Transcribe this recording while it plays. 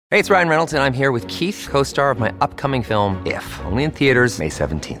Hey, it's Ryan Reynolds, and I'm here with Keith, co-star of my upcoming film, If, only in theaters May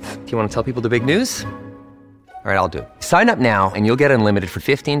 17th. Do you want to tell people the big news? All right, I'll do it. Sign up now and you'll get unlimited for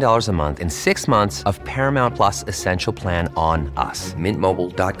 $15 a month and 6 months of Paramount Plus Essential Plan on us.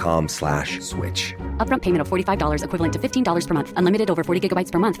 MintMobile.com/switch. Upfront payment of $45 equivalent to $15 per month. Unlimited over 40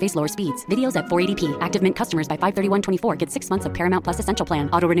 gigabytes per month. Face lower speeds. Videos at 480p. Active Mint customers by 531.24 get 6 months of Paramount Plus Essential Plan.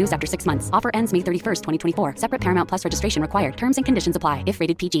 Auto renews after 6 months. Offer ends May 31st, 2024. Separate Paramount Plus registration required. Terms and conditions apply if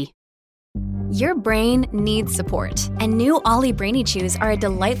rated PG. Your brain needs support, and new Ollie Brainy Chews are a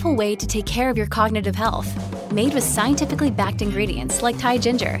delightful way to take care of your cognitive health. Made with scientifically backed ingredients like Thai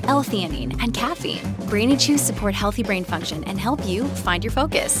ginger, L-theanine, and caffeine, Brainy Chews support healthy brain function and help you find your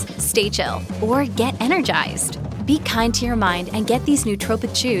focus, stay chill, or get energized. Be kind to your mind and get these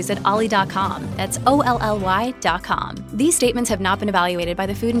nootropic chews at ollie.com. That's OLLY.com. These statements have not been evaluated by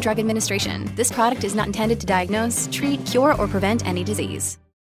the Food and Drug Administration. This product is not intended to diagnose, treat, cure, or prevent any disease.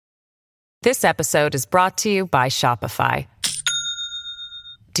 This episode is brought to you by Shopify.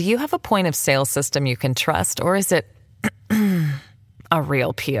 Do you have a point of sale system you can trust, or is it a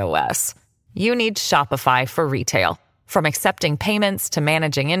real POS? You need Shopify for retail. From accepting payments to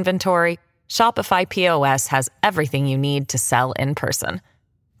managing inventory, Shopify POS has everything you need to sell in person.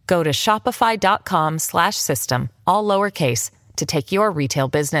 Go to shopify.com/system, all lowercase, to take your retail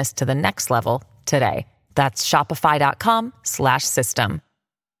business to the next level today. That's shopify.com/system.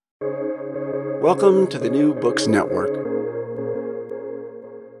 Welcome to the New Books Network.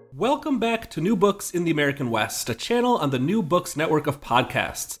 Welcome back to New Books in the American West, a channel on the New Books Network of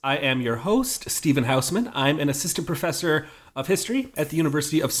podcasts. I am your host, Stephen Hausman. I'm an assistant professor of history at the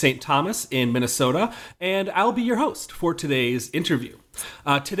University of St. Thomas in Minnesota, and I'll be your host for today's interview.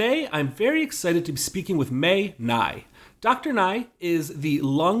 Today, I'm very excited to be speaking with Mei Nai. Dr. Nai is the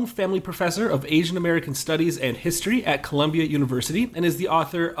Lung Family Professor of Asian American Studies and History at Columbia University and is the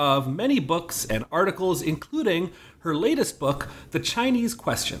author of many books and articles, including her latest book, The Chinese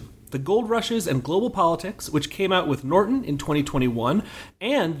Question: The Gold Rushes and Global Politics, which came out with Norton in 2021,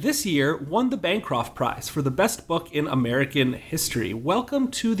 and this year won the Bancroft Prize for the best book in American history.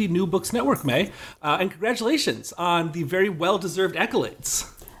 Welcome to the New Books Network, Mei, and congratulations on the very well-deserved accolades.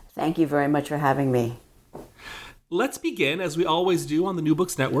 Thank you very much for having me. Let's begin, as we always do on the New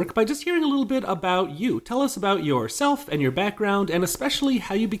Books Network, by just hearing a little bit about you. Tell us about yourself and your background, and especially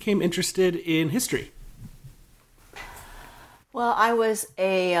how you became interested in history. Well, I was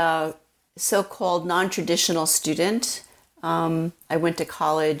a so-called non-traditional student. I went to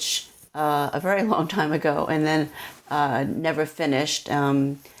college a very long time ago and then never finished.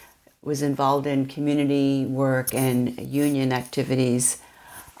 Was involved in community work and union activities.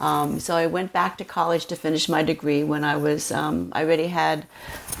 So I went back to college to finish my degree when I was, I already had,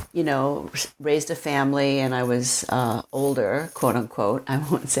 raised a family and I was older, quote unquote. I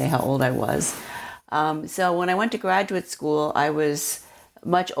won't say how old I was. So when I went to graduate school, I was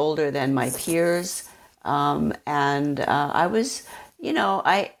much older than my peers. And I was,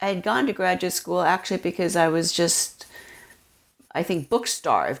 I had gone to graduate school actually because I was just, I think, book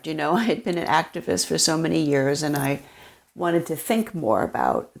starved. I had been an activist for so many years and I wanted to think more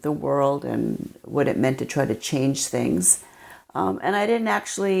about the world and what it meant to try to change things. And I didn't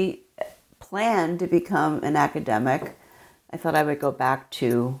actually plan to become an academic. I thought I would go back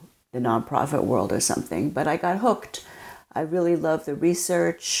to the nonprofit world or something, but I got hooked. I really love the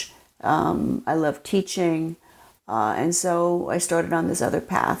research. I love teaching. And so I started on this other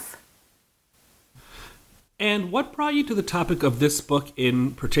path. And what brought you to the topic of this book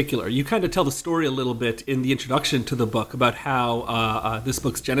in particular? You kind of tell the story a little bit in the introduction to the book about how this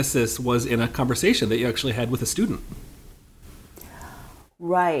book's genesis was in a conversation that you actually had with a student.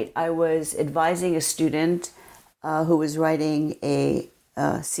 Right. I was advising a student who was writing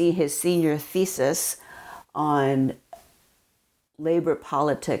his senior thesis on labor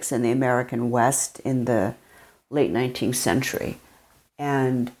politics in the American West in the late 19th century.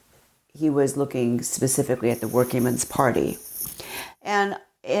 And he was looking specifically at the Workingmen's Party. And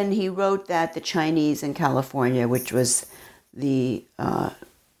he wrote that the Chinese in California, which was they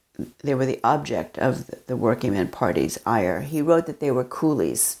were the object of the Workingmen Party's ire, he wrote that they were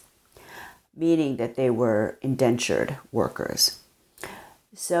coolies, meaning that they were indentured workers.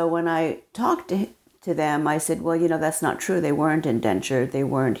 So when I talked to them, I said, well, that's not true. They weren't indentured. They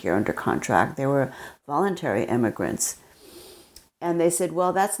weren't here under contract. They were voluntary immigrants. And they said,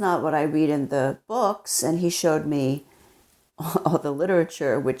 well, that's not what I read in the books. And he showed me all the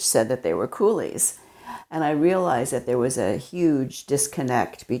literature which said that they were coolies. And I realized that there was a huge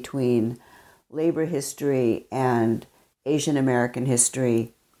disconnect between labor history and Asian American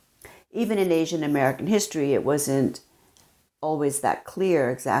history. Even in Asian American history, it wasn't always that clear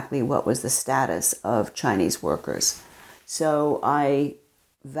exactly what was the status of Chinese workers. So I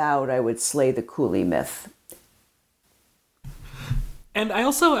vowed I would slay the coolie myth. And I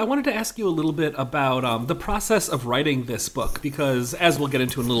wanted to ask you a little bit about the process of writing this book, because as we'll get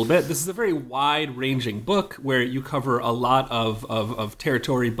into in a little bit, this is a very wide-ranging book where you cover a lot of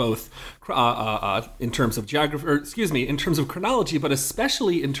territory, both in terms of in terms of chronology, but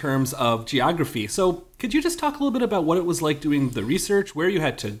especially in terms of geography. So could you just talk a little bit about what it was like doing the research, where you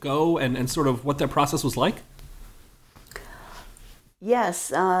had to go, and sort of what that process was like? Yes,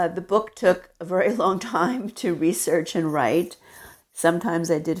 the book took a very long time to research and write. Sometimes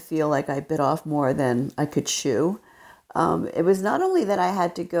I did feel like I bit off more than I could chew. It was not only that I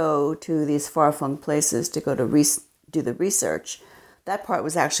had to go to these far-flung places to go to do the research. That part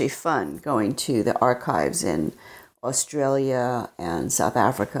was actually fun, going to the archives in Australia and South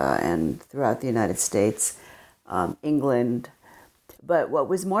Africa and throughout the United States, England. But what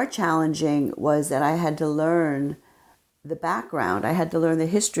was more challenging was that I had to learn the background. I had to learn the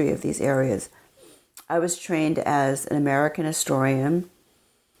history of these areas. I was trained as an American historian,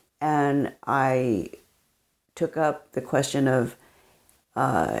 and I took up the question of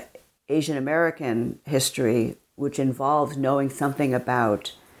Asian American history, which involves knowing something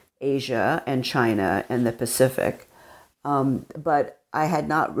about Asia and China and the Pacific. But I had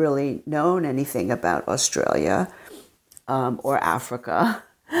not really known anything about Australia or Africa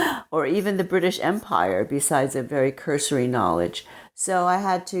or even the British Empire, besides a very cursory knowledge. So I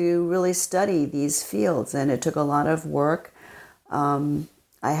had to really study these fields, and it took a lot of work. I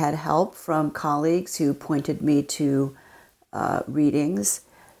had help from colleagues who pointed me to readings.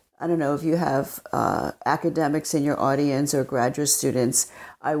 I don't know if you have academics in your audience or graduate students.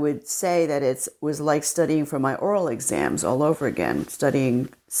 I would say that it was like studying for my oral exams all over again, studying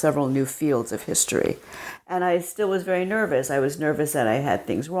several new fields of history. And I still was very nervous. I was nervous that I had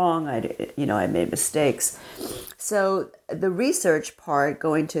things wrong. I made mistakes. So the research part,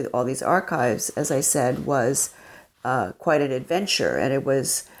 going to all these archives, as I said, was quite an adventure, and it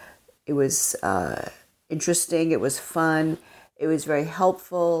was interesting. It was fun. It was very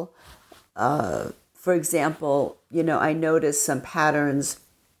helpful. For example, I noticed some patterns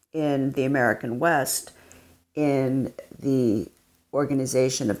in the American West in the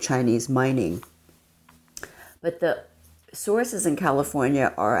organization of Chinese mining. But the sources in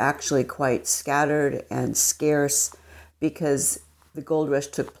California are actually quite scattered and scarce because the gold rush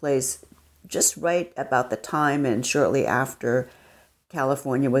took place just right about the time and shortly after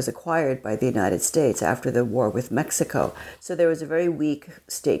California was acquired by the United States, after the war with Mexico. So there was a very weak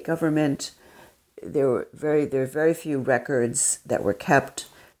state government. There were very few records that were kept,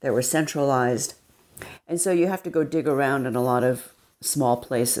 that were centralized. And so you have to go dig around in a lot of small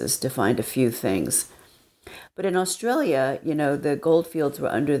places to find a few things. But in Australia, the gold fields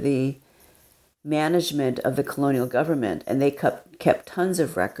were under the management of the colonial government, and they kept tons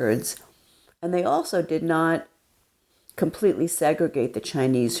of records. And they also did not completely segregate the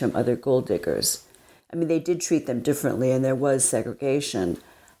Chinese from other gold diggers. I mean, they did treat them differently, and there was segregation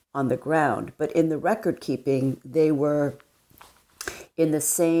on the ground. But in the record keeping, they were in the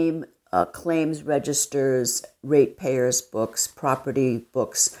same claims registers, ratepayers books, property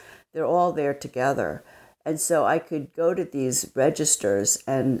books. They're all there together. And so I could go to these registers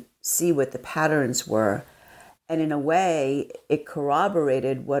and see what the patterns were. And in a way, it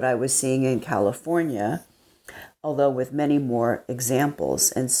corroborated what I was seeing in California, although with many more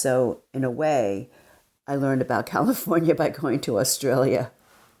examples. And so in a way, I learned about California by going to Australia.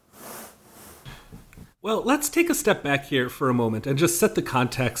 Well, let's take a step back here for a moment and just set the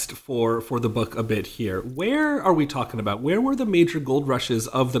context for the book a bit here. Where are we talking about? Where were the major gold rushes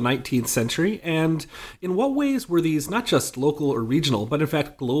of the 19th century? And in what ways were these not just local or regional, but in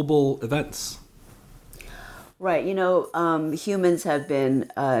fact global events? Right. Humans have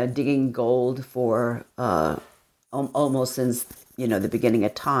been digging gold for almost since, the beginning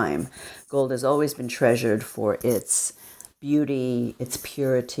of time. Gold has always been treasured for its beauty, its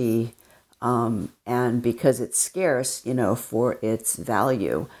purity, and because it's scarce, for its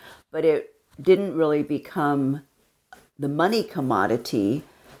value. But it didn't really become the money commodity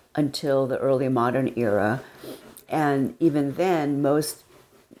until the early modern era. And even then, most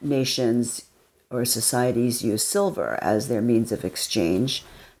nations or societies use silver as their means of exchange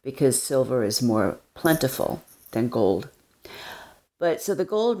because silver is more plentiful than gold. But so the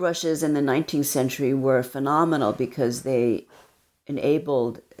gold rushes in the 19th century were phenomenal because they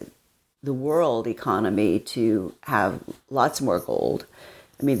enabled the world economy to have lots more gold.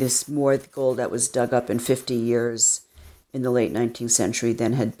 I mean, there's more gold that was dug up in 50 years in the late 19th century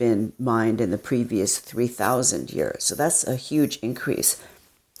than had been mined in the previous 3,000 years. So that's a huge increase.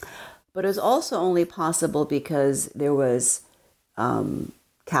 But it was also only possible because there was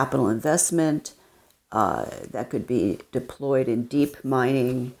capital investment that could be deployed in deep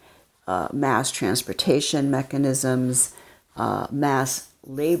mining, mass transportation mechanisms, mass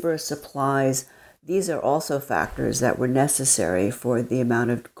labor supplies. These are also factors that were necessary for the amount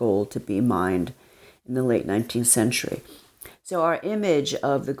of gold to be mined in the late 19th century. So our image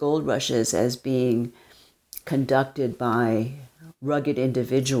of the gold rushes as being conducted by rugged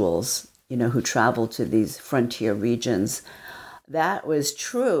individuals, who traveled to these frontier regions, that was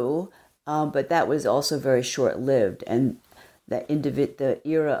true, but that was also very short-lived. And the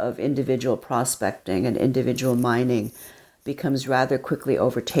era of individual prospecting and individual mining becomes rather quickly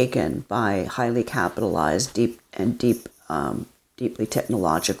overtaken by highly capitalized, deeply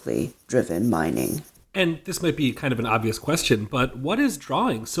technologically driven mining. And this might be kind of an obvious question, but what is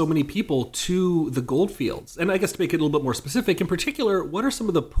drawing so many people to the gold fields? And I guess to make it a little bit more specific, in particular, what are some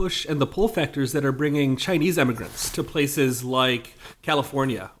of the push and the pull factors that are bringing Chinese immigrants to places like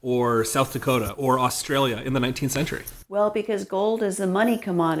California or South Dakota or Australia in the 19th century? Well, because gold is a money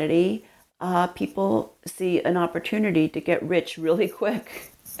commodity, people see an opportunity to get rich really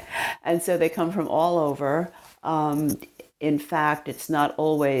quick. And so they come from all over. In fact, it's not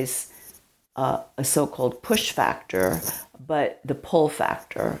always a so-called push factor, but the pull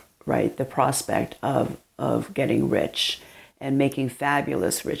factor, right? The prospect of getting rich and making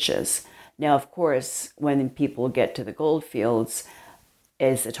fabulous riches. Now, of course, when people get to the gold fields,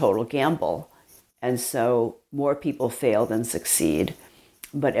 it's a total gamble. And so more people fail than succeed,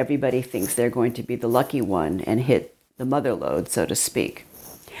 but everybody thinks they're going to be the lucky one and hit the mother lode, so to speak.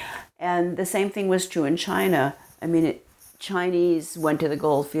 And the same thing was true in China. Chinese went to the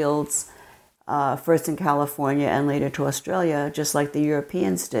gold fields first in California and later to Australia, just like the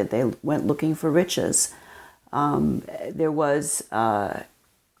Europeans did. They went looking for riches. There was,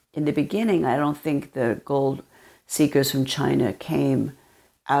 in the beginning, I don't think the gold seekers from China came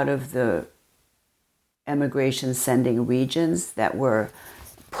out of the emigration sending regions that were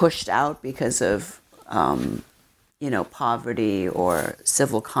pushed out because of, poverty or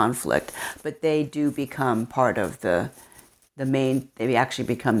civil conflict. But they do become part of they actually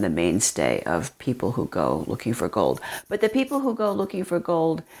become the mainstay of people who go looking for gold. But the people who go looking for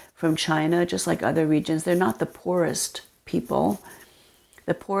gold from China, just like other regions, they're not the poorest people.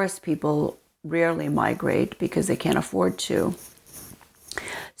 The poorest people rarely migrate because they can't afford to.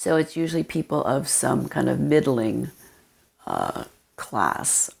 So it's usually people of some kind of middling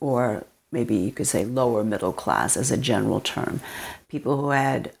class, or maybe you could say lower middle class as a general term. People who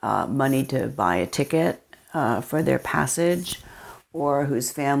had money to buy a ticket for their passage, or whose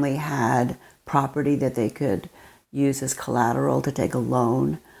family had property that they could use as collateral to take a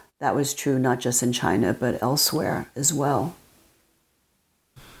loan. That was true not just in China, but elsewhere as well.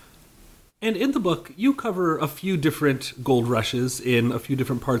 And in the book, you cover a few different gold rushes in a few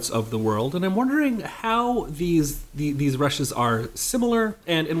different parts of the world, and I'm wondering how these rushes are similar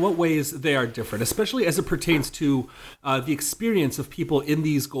and in what ways they are different, especially as it pertains to the experience of people in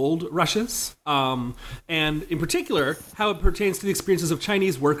these gold rushes, and in particular, how it pertains to the experiences of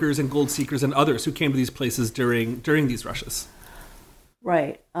Chinese workers and gold seekers and others who came to these places during these rushes.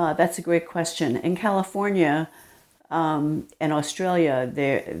 Right. That's a great question. In California, in Australia,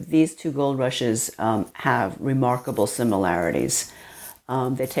 these two gold rushes have remarkable similarities.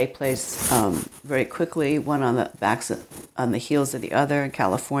 They take place very quickly, one on the heels of the other. In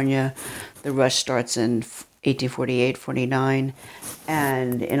California, the rush starts in 1848-49,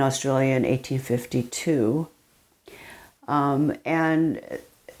 and in Australia in 1852. And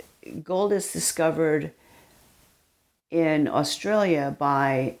gold is discovered in Australia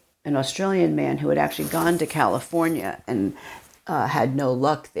by an Australian man who had actually gone to California and had no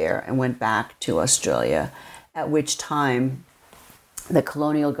luck there and went back to Australia, at which time the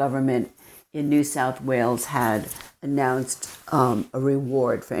colonial government in New South Wales had announced a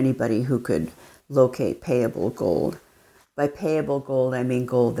reward for anybody who could locate payable gold. By payable gold, I mean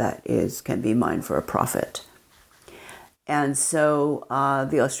gold that can be mined for a profit. And so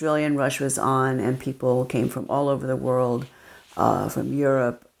the Australian rush was on, and people came from all over the world, from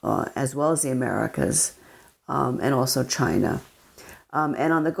Europe, as well as the Americas, and also China.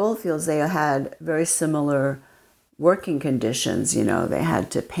 And on the gold fields, they had very similar working conditions. They had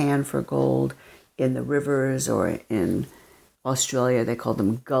to pan for gold in the rivers, or in Australia, they called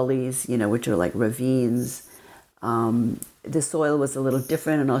them gullies, which are like ravines. The soil was a little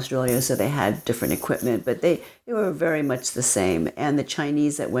different in Australia, so they had different equipment, but they were very much the same. And the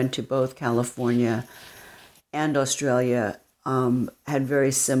Chinese that went to both California and Australia had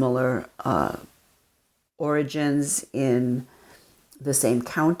very similar origins in the same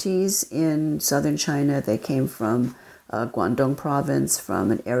counties in southern China. They came from Guangdong province,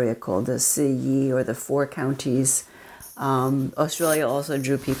 from an area called the Siyi, or the Four Counties. Australia also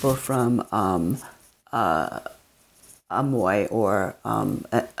drew people from Amoy, or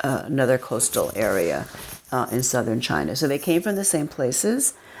another coastal area in southern China. So they came from the same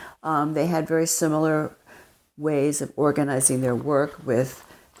places. They had very similar ways of organizing their work with,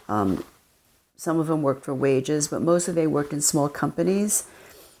 some of them worked for wages, but most of them worked in small companies.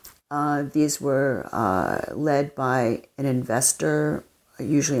 These were led by an investor,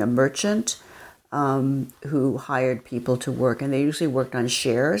 usually a merchant, who hired people to work, and they usually worked on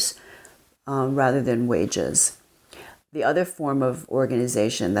shares rather than wages. The other form of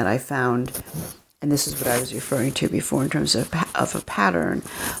organization that I found, and this is what I was referring to before in terms of a pattern,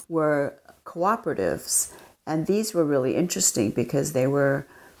 were cooperatives. And these were really interesting because they were,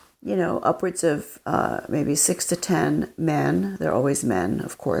 upwards of maybe 6 to 10 men, they're always men,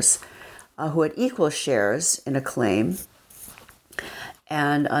 of course, who had equal shares in a claim.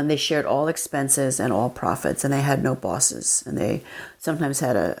 And they shared all expenses and all profits, and they had no bosses. And they sometimes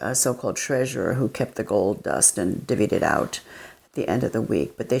had a so-called treasurer who kept the gold dust and divvied it out at the end of the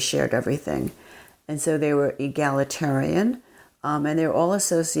week, but they shared everything. And so they were egalitarian, and they were all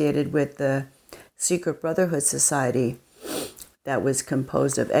associated with the secret brotherhood society that was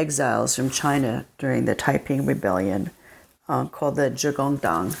composed of exiles from China during the Taiping Rebellion, called the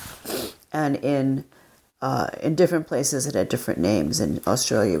Zhigongdang. And in different places it had different names. In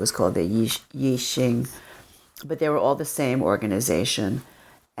Australia it was called the Yixing, but they were all the same organization.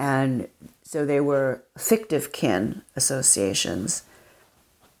 And so they were fictive kin associations.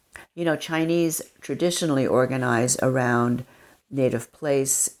 Chinese traditionally organize around native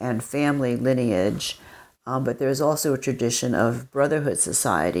place and family lineage, but there's also a tradition of brotherhood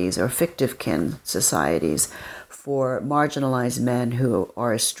societies or fictive kin societies for marginalized men who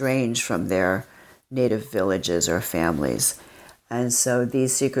are estranged from their native villages or families. And so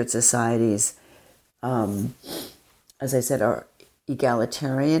these secret societies, as I said, are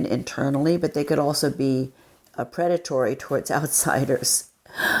egalitarian internally, but they could also be predatory towards outsiders.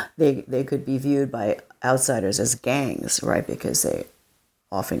 They could be viewed by outsiders as gangs, right? Because they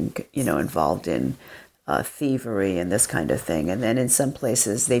often, involved in thievery and this kind of thing. And then in some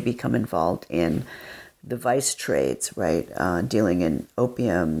places they become involved in the vice trades, right? Dealing in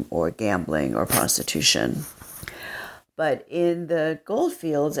opium or gambling or prostitution. But in the gold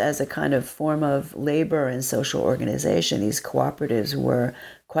fields, as a kind of form of labor and social organization, these cooperatives were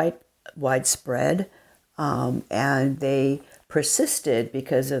quite widespread, and they persisted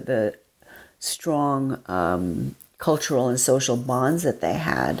because of the strong cultural and social bonds that they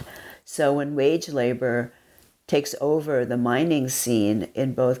had. So when wage labor takes over the mining scene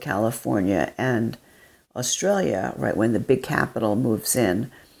in both California and Australia, right, when the big capital moves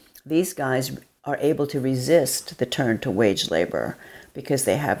in, these guys are able to resist the turn to wage labor because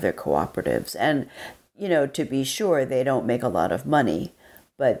they have their cooperatives. And, to be sure, they don't make a lot of money,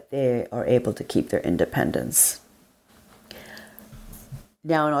 but they are able to keep their independence.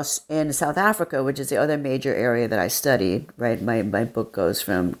 Now in South Africa, which is the other major area that I studied, right, my book goes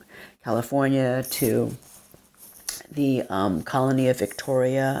from California to the colony of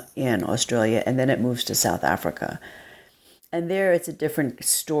Victoria in Australia, and then it moves to South Africa. And there it's a different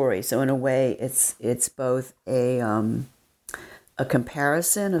story. So in a way, it's both a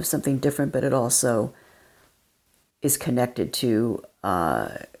comparison of something different, but it also is connected to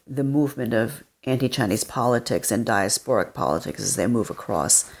the movement of anti-Chinese politics and diasporic politics as they move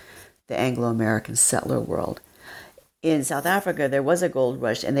across the Anglo-American settler world. In South Africa, there was a gold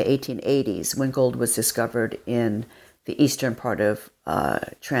rush in the 1880s when gold was discovered in the eastern part of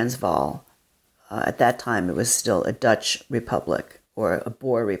Transvaal. At that time, it was still a Dutch republic or a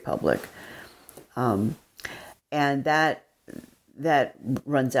Boer republic. And that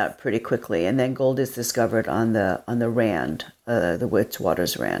runs out pretty quickly. And then gold is discovered on the Rand, the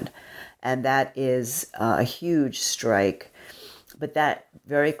Witwatersrand. And that is a huge strike. But that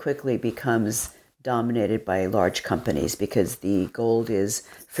very quickly becomes dominated by large companies because the gold is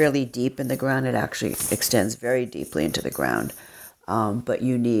fairly deep in the ground. It actually extends very deeply into the ground. But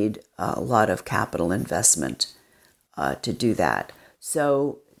you need a lot of capital investment to do that.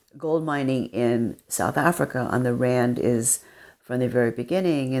 So gold mining in South Africa on the Rand is, from the very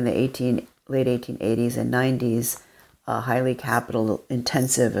beginning in the late 1880s and 90s, a highly capital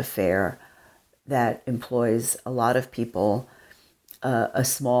intensive affair that employs a lot of people, a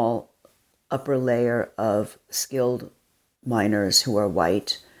small upper layer of skilled miners who are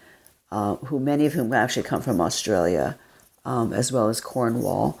white, who many of whom actually come from Australia, as well as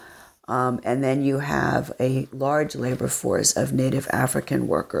Cornwall. And then you have a large labor force of native African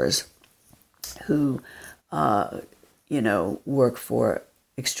workers who, work for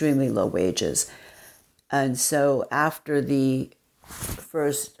extremely low wages. And so after the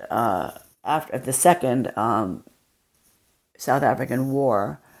second South African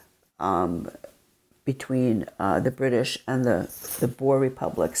War between the British and the Boer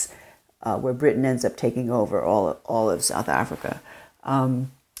republics, where Britain ends up taking over all of South Africa,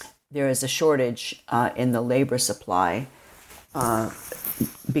 there is a shortage in the labor supply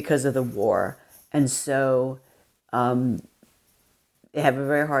because of the war. And so they have a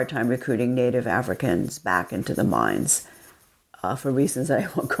very hard time recruiting native Africans back into the mines for reasons that I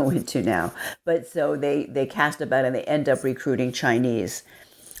won't go into now. But so they cast about and they end up recruiting Chinese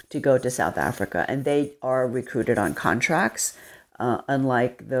to go to South Africa. And they are recruited on contracts.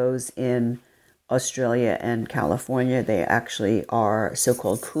 Unlike those in Australia and California, they actually are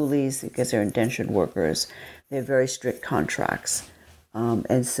so-called coolies because they're indentured workers. They have very strict contracts.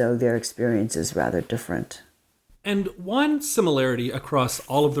 And so their experience is rather different. And one similarity across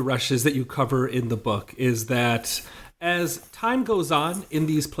all of the rushes that you cover in the book is that as time goes on in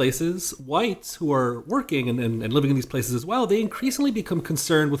these places, whites who are working and living in these places as well, they increasingly become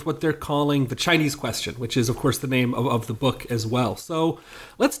concerned with what they're calling the Chinese question, which is, of course, the name of the book as well. So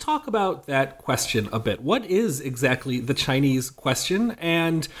let's talk about that question a bit. What is exactly the Chinese question,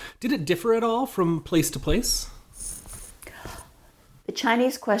 and did it differ at all from place to place? The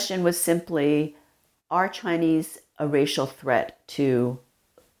Chinese question was simply, are Chinese a racial threat to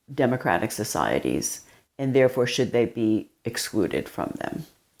democratic societies? And therefore, should they be excluded from them?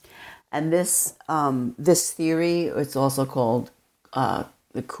 And this theory, it's also called the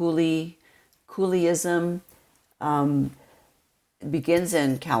Cooleyism, begins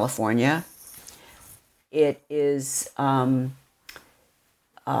in California. It is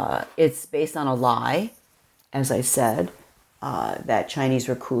it's based on a lie, as I said, that Chinese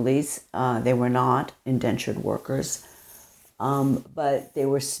were coolies. They were not indentured workers, but they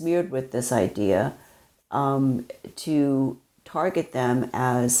were smeared with this idea to target them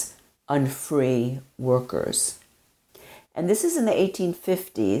as unfree workers. And this is in the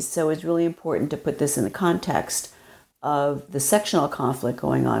 1850s, so it's really important to put this in the context of the sectional conflict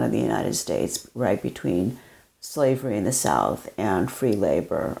going on in the United States, right, between slavery in the South and free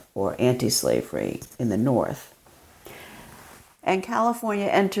labor or anti-slavery in the North. And California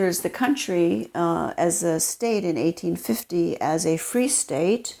enters the country as a state in 1850 as a free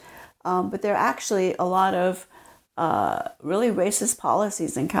state, but there are actually a lot of really racist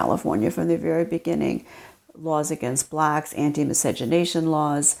policies in California from the very beginning. Laws against blacks, anti-miscegenation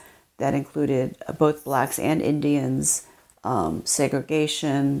laws that included both blacks and Indians,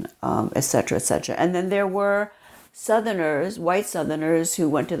 segregation, et cetera, et cetera. And then there were Southerners, white Southerners, who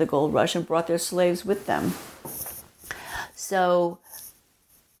went to the gold rush and brought their slaves with them. So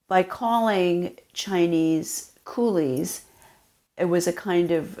by calling Chinese coolies, it was a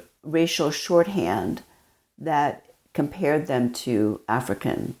kind of racial shorthand that compared them to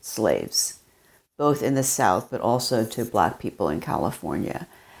African slaves, both in the South, but also to black people in California.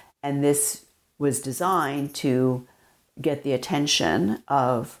 And this was designed to get the attention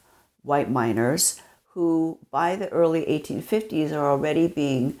of white miners who, by the early 1850s, are already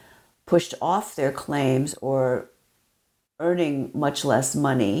being pushed off their claims or earning much less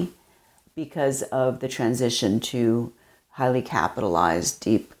money because of the transition to highly capitalized,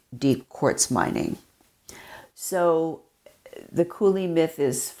 deep quartz mining. So the coolie myth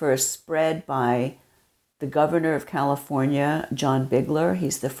is first spread by the governor of California, John Bigler.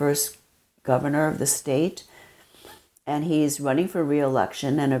 He's the first governor of the state, and he's running for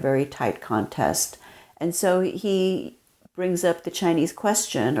re-election in a very tight contest. And so he brings up the Chinese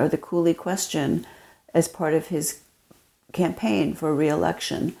question, or the coolie question, as part of his campaign for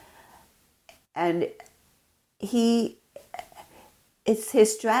re-election. And his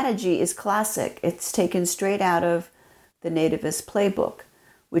strategy is classic. It's taken straight out of the nativist playbook,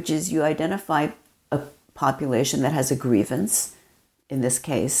 which is you identify a population that has a grievance, in this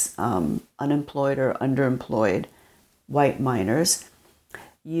case, unemployed or underemployed white miners.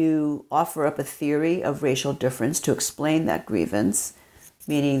 You offer up a theory of racial difference to explain that grievance,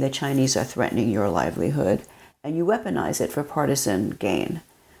 meaning the Chinese are threatening your livelihood, and you weaponize it for partisan gain.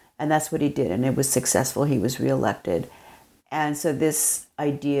 And that's what he did, and it was successful. He was reelected. And so this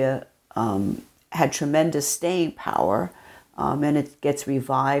idea had tremendous staying power, and it gets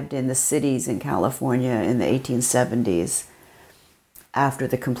revived in the cities in California in the 1870s after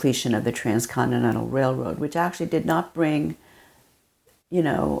the completion of the Transcontinental Railroad, which actually did not bring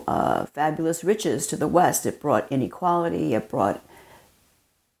fabulous riches to the West. It brought inequality. It brought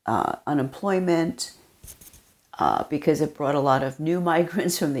unemployment because it brought a lot of new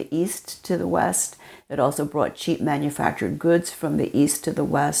migrants from the East to the West. It also brought cheap manufactured goods from the East to the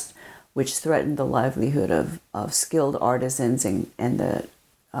West, which threatened the livelihood of skilled artisans and the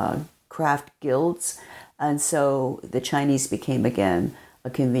craft guilds. And so the Chinese became again a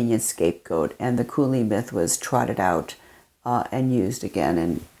convenient scapegoat, and the coolie myth was trotted out and used again,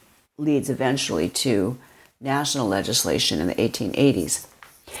 and leads eventually to national legislation in the 1880s.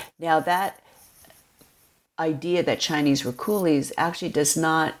 Now that idea that Chinese were coolies actually does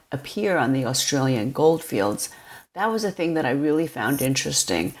not appear on the Australian goldfields. That was a thing that I really found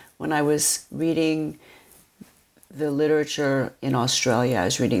interesting. When I was reading the literature in Australia, I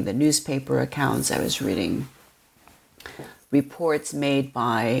was reading the newspaper accounts, I was reading reports made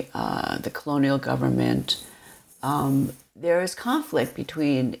by the colonial government. There is conflict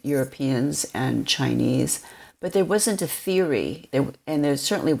between Europeans and Chinese, but there wasn't a theory, and there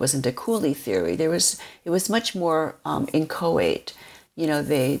certainly wasn't a coolie theory. It was much more inchoate.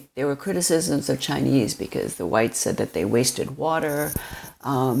 There were criticisms of Chinese because the whites said that they wasted water.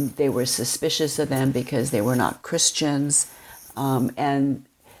 They were suspicious of them because they were not Christians. And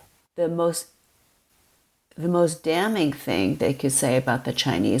the most damning thing they could say about the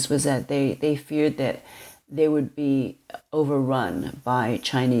Chinese was that they feared that they would be overrun by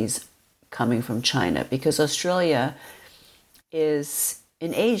Chinese coming from China, because Australia is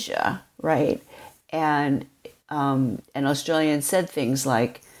in Asia, right? And Australians said things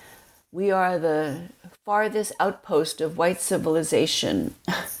like, "We are the farthest outpost of white civilization,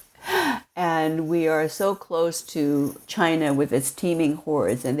 and we are so close to China with its teeming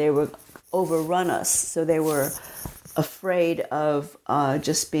hordes, and they will overrun us." So they were afraid of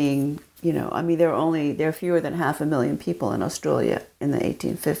just being, there are fewer than 500,000 people in Australia in the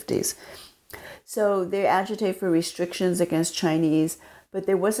 1850s. So they agitate for restrictions against Chinese, but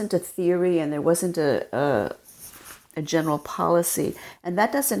there wasn't a theory and there wasn't a general policy. And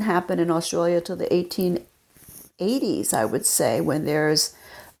that doesn't happen in Australia till the 1880s, I would say, when there's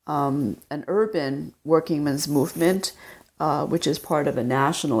an urban workingmen's movement, which is part of a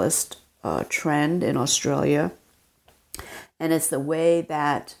nationalist trend in Australia. And it's the way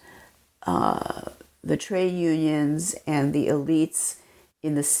that the trade unions and the elites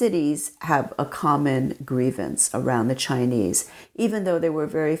in the cities have a common grievance around the Chinese, even though there were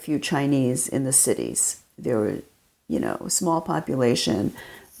very few Chinese in the cities. There were, a small population.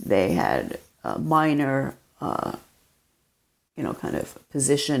 They had a minor, kind of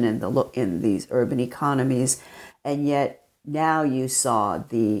position in these urban economies, and yet now you saw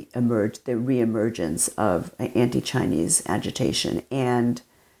the reemergence of anti-Chinese agitation and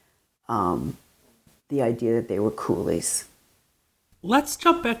the idea that they were coolies. Let's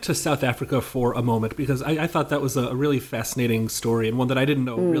jump back to South Africa for a moment, because I thought that was a really fascinating story and one that I didn't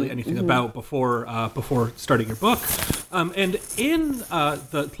know really anything about before starting your book. And in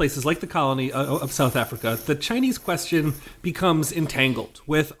the places like the colony of South Africa, the Chinese question becomes entangled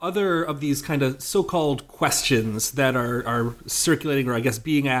with other of these kind of so-called questions that are circulating, or I guess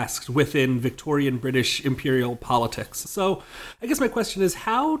being asked within Victorian British imperial politics. So I guess my question is,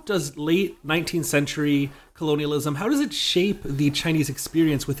 how does late 19th century colonialism, how does it shape the Chinese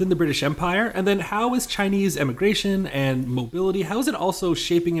experience within the British Empire? And then how is Chinese emigration and mobility, how is it also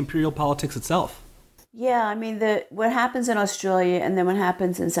shaping imperial politics itself? Yeah, what happens in Australia and then what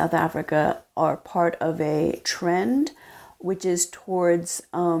happens in South Africa are part of a trend, which is towards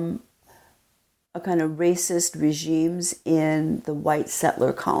a kind of racist regimes in the white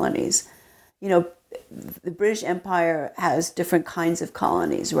settler colonies. The British Empire has different kinds of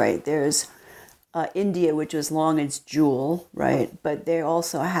colonies, right? There's India, which was long its jewel, right? But they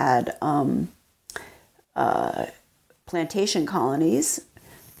also had plantation colonies,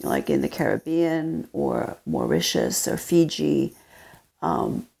 like in the Caribbean or Mauritius or Fiji,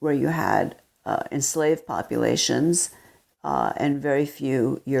 where you had enslaved populations and very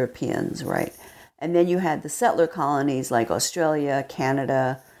few Europeans, right? And then you had the settler colonies like Australia,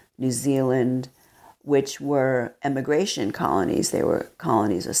 Canada, New Zealand, which were emigration colonies. They were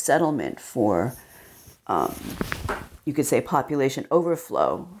colonies of settlement for, you could say, population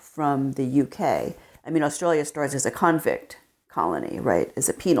overflow from the UK. Australia starts as a convict colony, right, as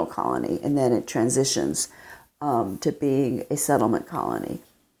a penal colony, and then it transitions to being a settlement colony.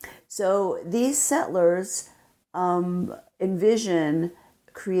 So these settlers envision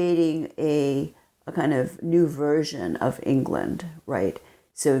creating a kind of new version of England, right?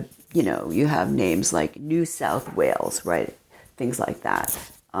 So, you have names like New South Wales, right? Things like that.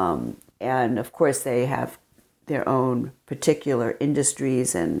 And of course they their own particular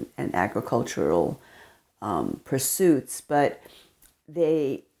industries and agricultural pursuits, but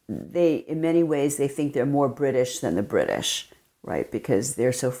they in many ways they think they're more British than the British, right? Because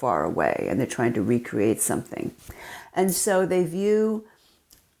they're so far away and they're trying to recreate something. And so they view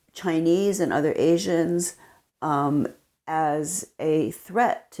Chinese and other Asians as a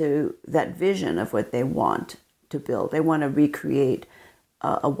threat to that vision of what they want to build. They want to recreate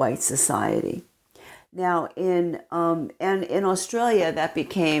a white society. Now, in Australia, that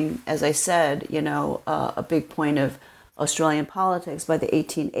became, as I said, a big point of Australian politics by the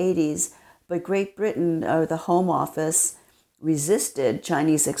 1880s. But Great Britain, the Home Office, resisted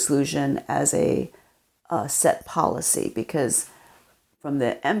Chinese exclusion as a set policy because, from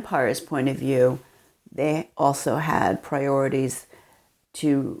the empire's point of view, they also had priorities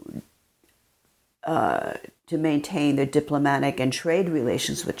to maintain their diplomatic and trade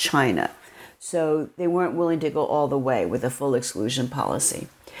relations with China. So they weren't willing to go all the way with a full exclusion policy.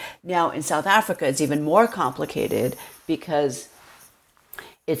 Now, in South Africa, it's even more complicated because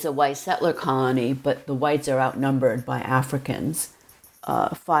it's a white settler colony, but the whites are outnumbered by Africans,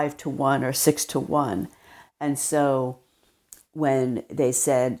 5-1 or 6-1. And so when they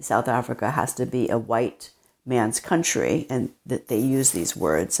said South Africa has to be a white man's country, and that they use these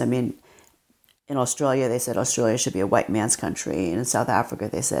words, I mean, in Australia, they said Australia should be a white man's country. And in South Africa,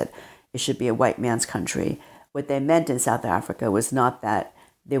 they said it should be a white man's country. What they meant in South Africa was not that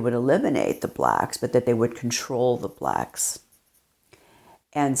they would eliminate the blacks, but that they would control the blacks.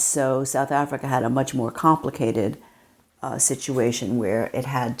 And so South Africa had a much more complicated situation where it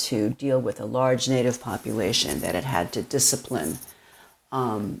had to deal with a large native population that it had to discipline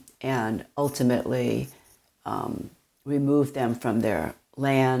and ultimately remove them from their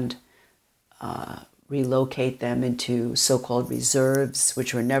land, relocate them into so-called reserves,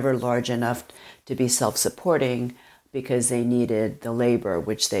 which were never large enough to be self-supporting because they needed the labor,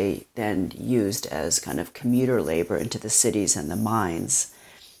 which they then used as kind of commuter labor into the cities and the mines.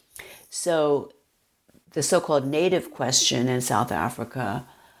 So the so-called native question in South Africa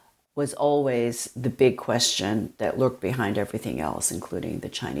was always the big question that lurked behind everything else, including the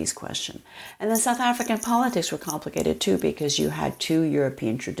Chinese question. And then South African politics were complicated too, because you had two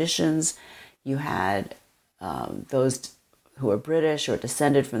European traditions. You had those who were British or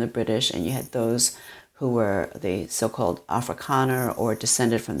descended from the British, and you had those who were the so-called Afrikaner or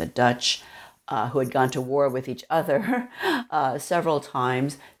descended from the Dutch, who had gone to war with each other several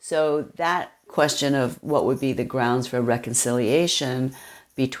times. So that question of what would be the grounds for reconciliation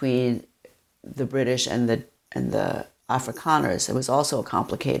between the British and the Afrikaners, it was also a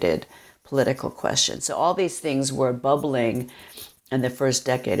complicated political question. So all these things were bubbling in the first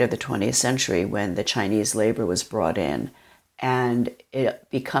decade of the 20th century when the Chinese labor was brought in. And it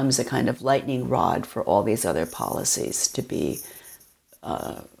becomes a kind of lightning rod for all these other policies to be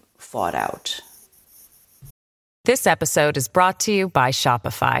fought out. This episode is brought to you by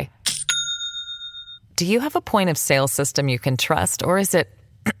Shopify. Do you have a point of sale system you can trust, or is it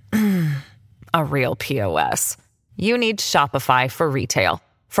a real POS? You need Shopify for retail.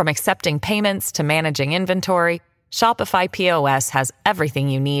 From accepting payments to managing inventory, Shopify POS has everything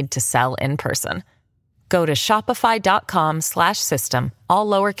you need to sell in person. Go to shopify.com/system, all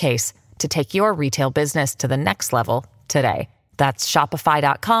lowercase, to take your retail business to the next level today. That's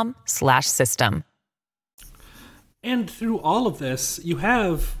shopify.com/system. And through all of this, you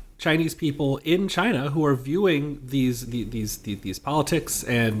have Chinese people in China who are viewing these politics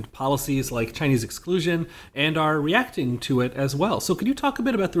and policies like Chinese exclusion and are reacting to it as well. So could you talk a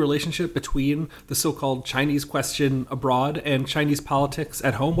bit about the relationship between the so-called Chinese question abroad and Chinese politics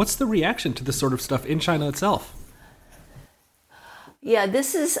at home? What's the reaction to this sort of stuff in China itself? Yeah,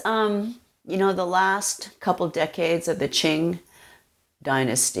 this is, the last couple decades of the Qing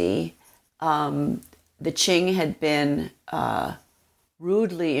dynasty. The Qing had been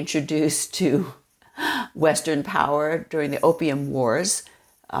rudely introduced to Western power during the Opium Wars.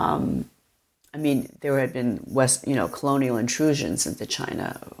 There had been colonial intrusions into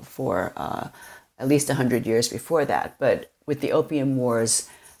China for at least 100 years before that. But with the Opium Wars,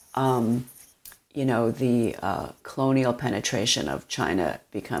 the colonial penetration of China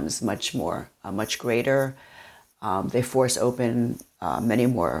becomes much greater. They force open many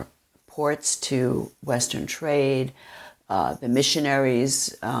more ports to Western trade. The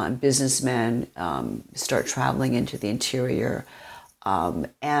missionaries and businessmen start traveling into the interior.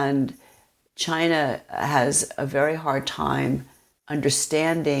 And China has a very hard time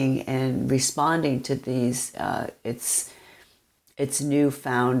understanding and responding to these its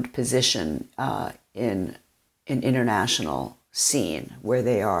newfound position in international scene, where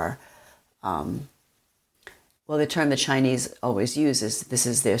they are well, the term the Chinese always use is this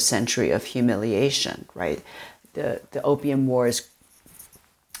is their century of humiliation, right? The Opium Wars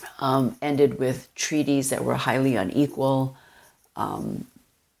ended with treaties that were highly unequal.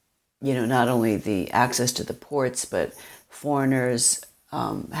 Not only the access to the ports, but foreigners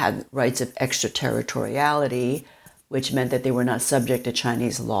had rights of extraterritoriality, which meant that they were not subject to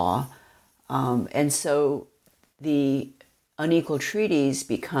Chinese law. And so the unequal treaties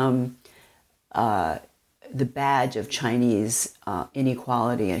become the badge of Chinese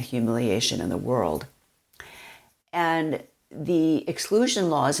inequality and humiliation in the world. And the exclusion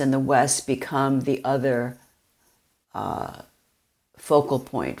laws in the West become the other focal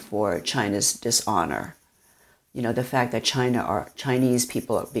point for China's dishonor. The fact that Chinese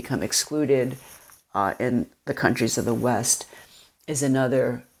people become excluded in the countries of the West is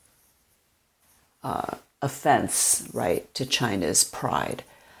another offense, right, to China's pride.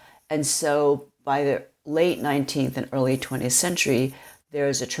 And so by the late 19th and early 20th century,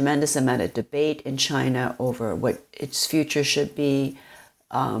 there's a tremendous amount of debate in China over what its future should be.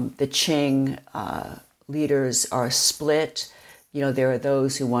 The Qing leaders are split. There are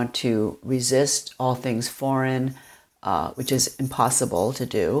those who want to resist all things foreign, which is impossible to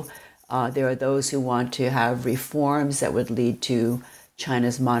do. There are those who want to have reforms that would lead to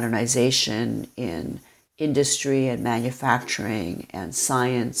China's modernization in industry and manufacturing and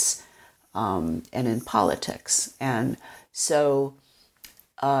science and in politics. And so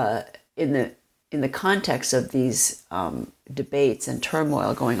in the context of these debates and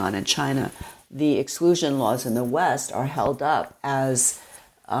turmoil going on in China, the exclusion laws in the West are held up as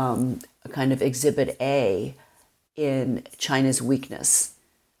a kind of exhibit A in China's weakness,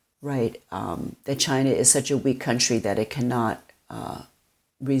 right? That China is such a weak country that it cannot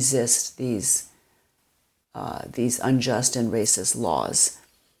resist these unjust and racist laws.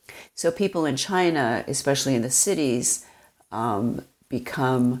 So people in China, especially in the cities, they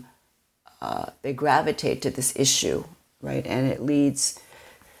gravitate to this issue, right? And it leads,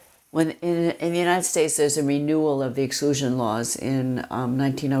 when in the United States, there's a renewal of the exclusion laws in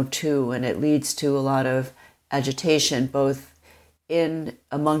 1902, and it leads to a lot of agitation, both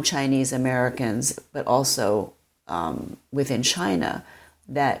among Chinese Americans, but also within China,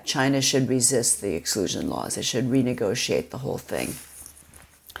 that China should resist the exclusion laws. It should renegotiate the whole thing.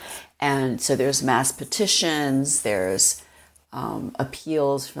 And so there's mass petitions, there's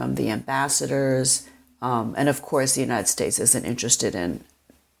appeals from the ambassadors, and of course the United States isn't interested in,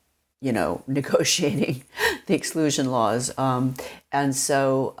 negotiating the exclusion laws. And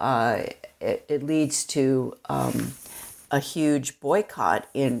so it leads to a huge boycott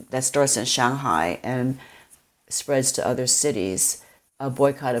that starts in Shanghai and spreads to other cities, a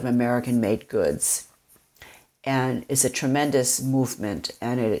boycott of American-made goods. And it's a tremendous movement,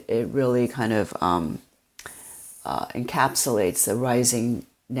 and it really kind of encapsulates the rising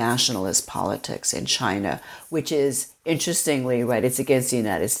nationalist politics in China, which is, interestingly, right, it's against the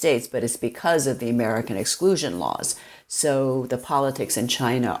United States, but it's because of the American exclusion laws. So the politics in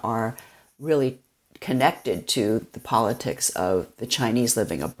China are really connected to the politics of the Chinese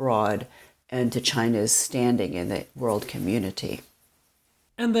living abroad and to China's standing in the world community.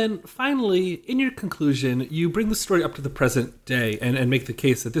 And then finally, in your conclusion, you bring the story up to the present day and make the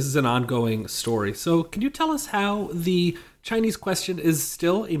case that this is an ongoing story. So can you tell us how the Chinese question is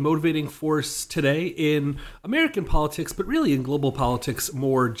still a motivating force today in American politics, but really in global politics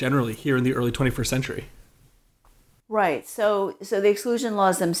more generally here in the early 21st century? Right. So the exclusion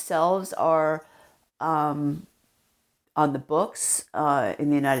laws themselves are on the books in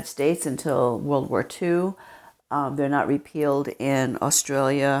the United States until World War II. They're not repealed in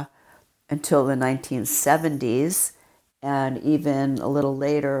Australia until the 1970s, and even a little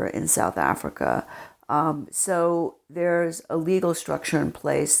later in South Africa. So there's a legal structure in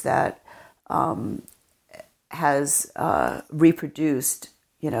place that has reproduced,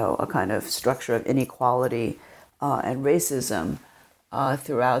 a kind of structure of inequality and racism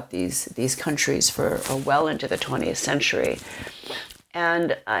throughout these countries for well into the 20th century.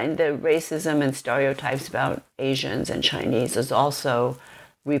 And the racism and stereotypes about Asians and Chinese is also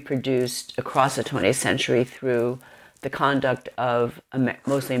reproduced across the 20th century through the conduct of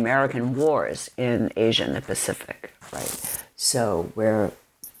mostly American wars in Asia and the Pacific, right? So where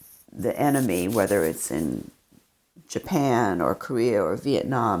the enemy, whether it's in Japan or Korea or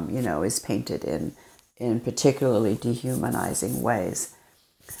Vietnam, is painted in particularly dehumanizing ways.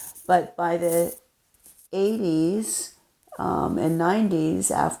 But by the 80s, and 90s,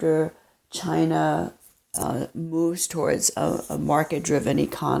 after China moves towards a market-driven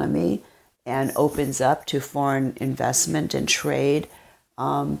economy and opens up to foreign investment and trade,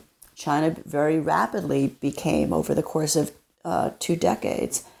 China very rapidly became, over the course of 2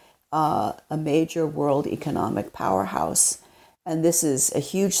 decades, a major world economic powerhouse. And this is a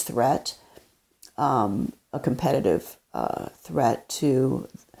huge threat, a competitive threat to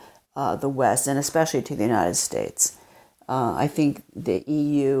the West, and especially to the United States. I think the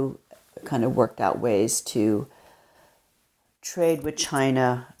EU kind of worked out ways to trade with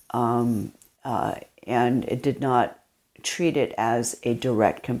China, and it did not treat it as a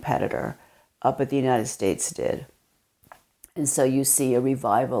direct competitor, but the United States did. And so you see a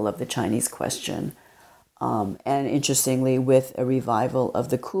revival of the Chinese question, and interestingly, with a revival of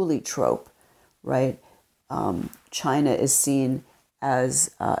the coolie trope, right? China is seen as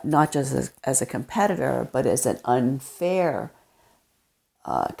not just as a competitor, but as an unfair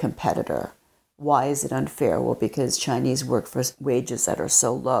competitor. Why is it unfair? Well, because Chinese work for wages that are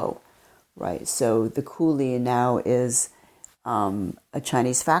so low, right? So the coolie now is a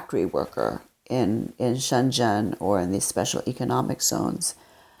Chinese factory worker in Shenzhen or in these special economic zones.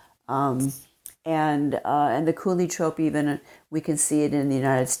 And the coolie trope, even we can see it in the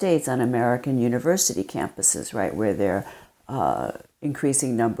United States on American university campuses, right, where there are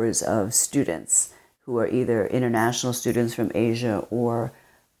increasing numbers of students who are either international students from Asia or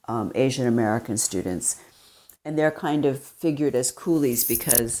Asian American students. And they're kind of figured as coolies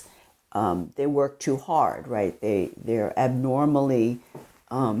because they work too hard, right? They're abnormally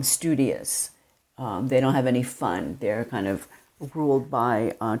studious. They don't have any fun. They're kind of ruled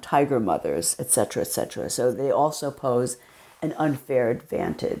by tiger mothers, et cetera, et cetera. So they also pose an unfair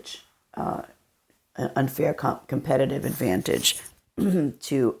advantage, an unfair competitive advantage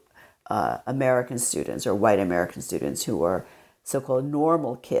to American students or white American students who are so-called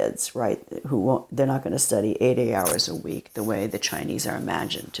normal kids, right? They're not going to study 80 hours a week the way the Chinese are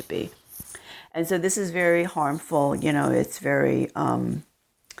imagined to be. And so this is very harmful. It's very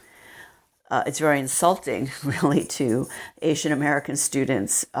insulting, really, to Asian American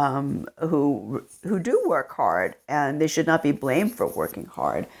students who do work hard, and they should not be blamed for working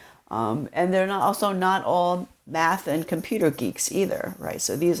hard. And they're not all math and computer geeks either, right?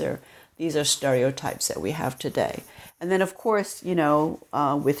 So these are stereotypes that we have today. And then, of course,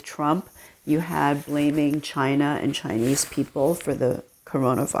 with Trump, you had blaming China and Chinese people for the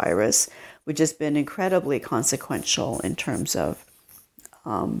coronavirus, which has been incredibly consequential in terms of,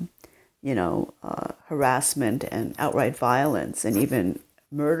 harassment and outright violence and even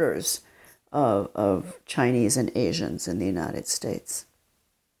murders of Chinese and Asians in the United States.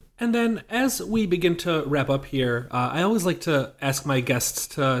 And then as we begin to wrap up here, I always like to ask my guests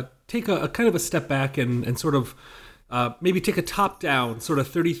to take a kind of a step back and sort of maybe take a top-down, sort of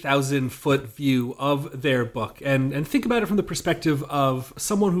 30,000-foot view of their book and think about it from the perspective of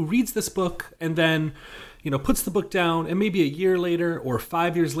someone who reads this book and then, puts the book down and maybe a year later or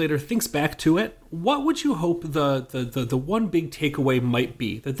 5 years later thinks back to it. What would you hope the one big takeaway might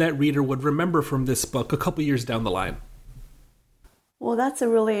be that reader would remember from this book a couple years down the line? Well, that's a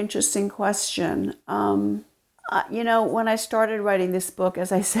really interesting question. When I started writing this book,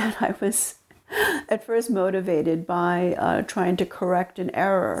 as I said, I was at first motivated by trying to correct an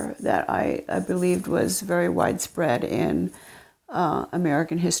error that I believed was very widespread in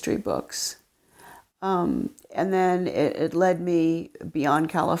American history books. And then it led me beyond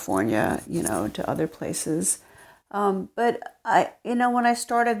California, to other places. But when I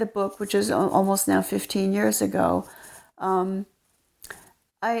started the book, which is almost now 15 years ago,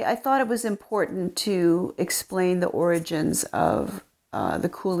 I thought it was important to explain the origins of the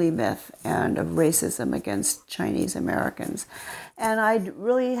coolie myth and of racism against Chinese Americans. And I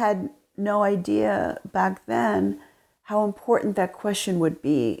really had no idea back then how important that question would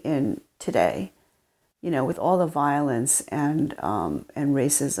be in today, with all the violence and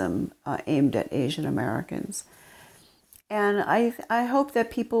racism aimed at Asian Americans. And I hope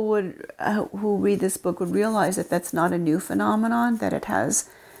that people who read this book would realize that that's not a new phenomenon, that it has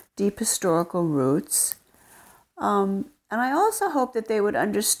deep historical roots. And I also hope that they would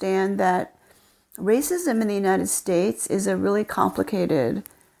understand that racism in the United States is a really complicated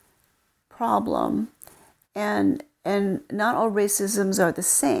problem, and not all racisms are the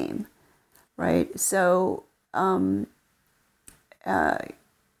same, right? So I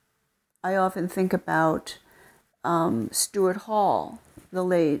often think about Stuart Hall, the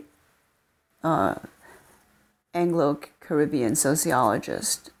late Anglo-Caribbean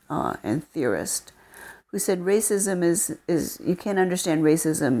sociologist and theorist, who said racism is you can't understand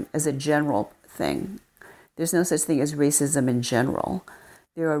racism as a general thing. There's no such thing as racism in general.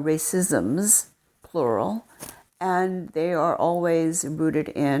 There are racisms, plural, and they are always rooted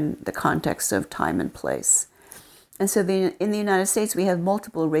in the context of time and place. And so in the United States, we have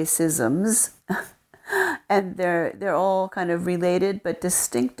multiple racisms, and they're all kind of related but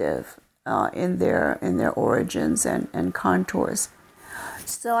distinctive in their origins and contours.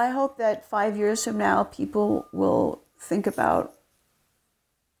 So I hope that 5 years from now, people will think about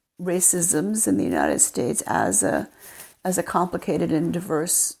racisms in the United States as a complicated and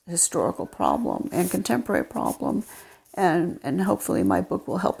diverse historical problem and contemporary problem, and hopefully my book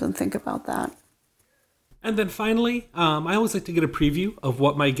will help them think about that. And then finally, I always like to get a preview of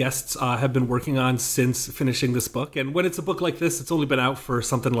what my guests have been working on since finishing this book. And when it's a book like this, it's only been out for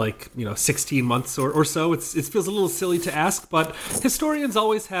something like 16 months or so. It feels a little silly to ask, but historians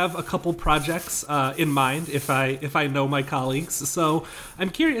always have a couple projects in mind if I know my colleagues. So I'm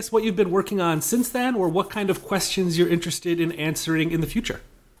curious what you've been working on since then, or what kind of questions you're interested in answering in the future.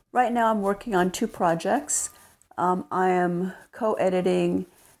 Right now, I'm working on 2 projects. I am co-editing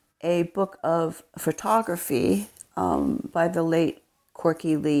a book of photography by the late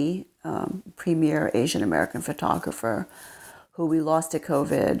Corky Lee, premier Asian American photographer, who we lost to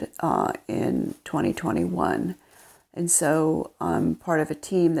COVID in 2021. And so I'm part of a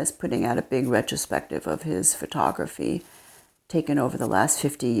team that's putting out a big retrospective of his photography taken over the last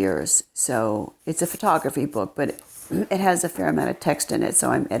 50 years. So it's a photography book, but it has a fair amount of text in it. So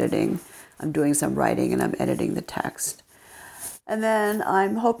I'm doing some writing and I'm editing the text. And then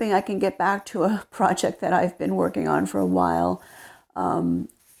I'm hoping I can get back to a project that I've been working on for a while.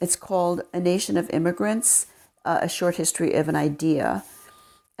 It's called A Nation of Immigrants, A Short History of an Idea.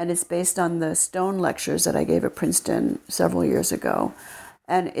 And it's based on the Stone lectures that I gave at Princeton several years ago.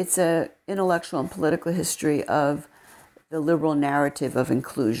 And it's an intellectual and political history of the liberal narrative of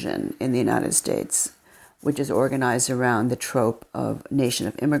inclusion in the United States, which is organized around the trope of nation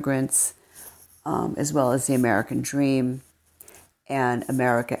of immigrants, as well as the American dream, and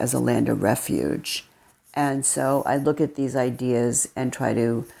America as a land of refuge. And so I look at these ideas and try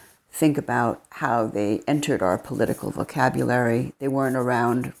to think about how they entered our political vocabulary. They weren't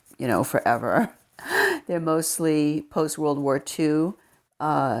around, forever. They're mostly post-World War II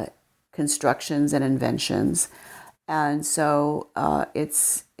constructions and inventions. And so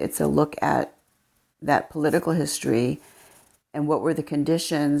it's a look at that political history and what were the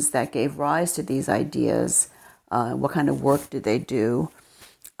conditions that gave rise to these ideas. What kind of work did they do?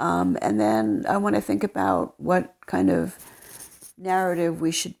 And then I want to think about what kind of narrative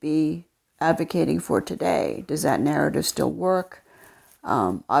we should be advocating for today. Does that narrative still work?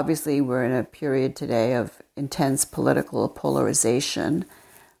 Obviously, we're in a period today of intense political polarization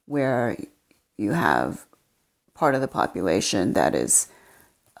where you have part of the population that is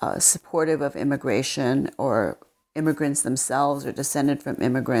supportive of immigration, or immigrants themselves or descended from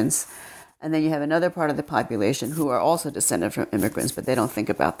immigrants. And then you have another part of the population who are also descended from immigrants, but they don't think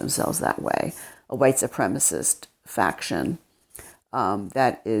about themselves that way. A white supremacist faction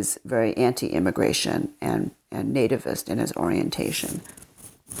that is very anti-immigration and nativist in its orientation.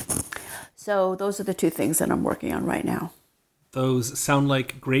 So those are the 2 things that I'm working on right now. Those sound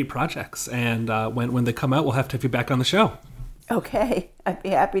like great projects. And when they come out, we'll have to have you back on the show. Okay, I'd be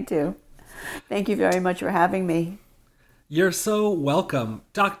happy to. Thank you very much for having me. You're so welcome.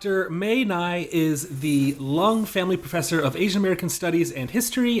 Dr. May Ngai is the Lung Family Professor of Asian American Studies and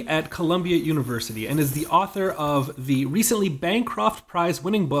History at Columbia University and is the author of the recently Bancroft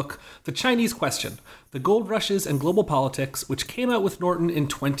Prize-winning book, The Chinese Question, The Gold Rushes and Global Politics, which came out with Norton in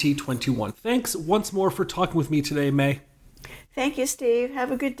 2021. Thanks once more for talking with me today, May. Thank you, Steve.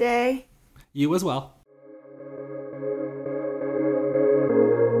 Have a good day. You as well.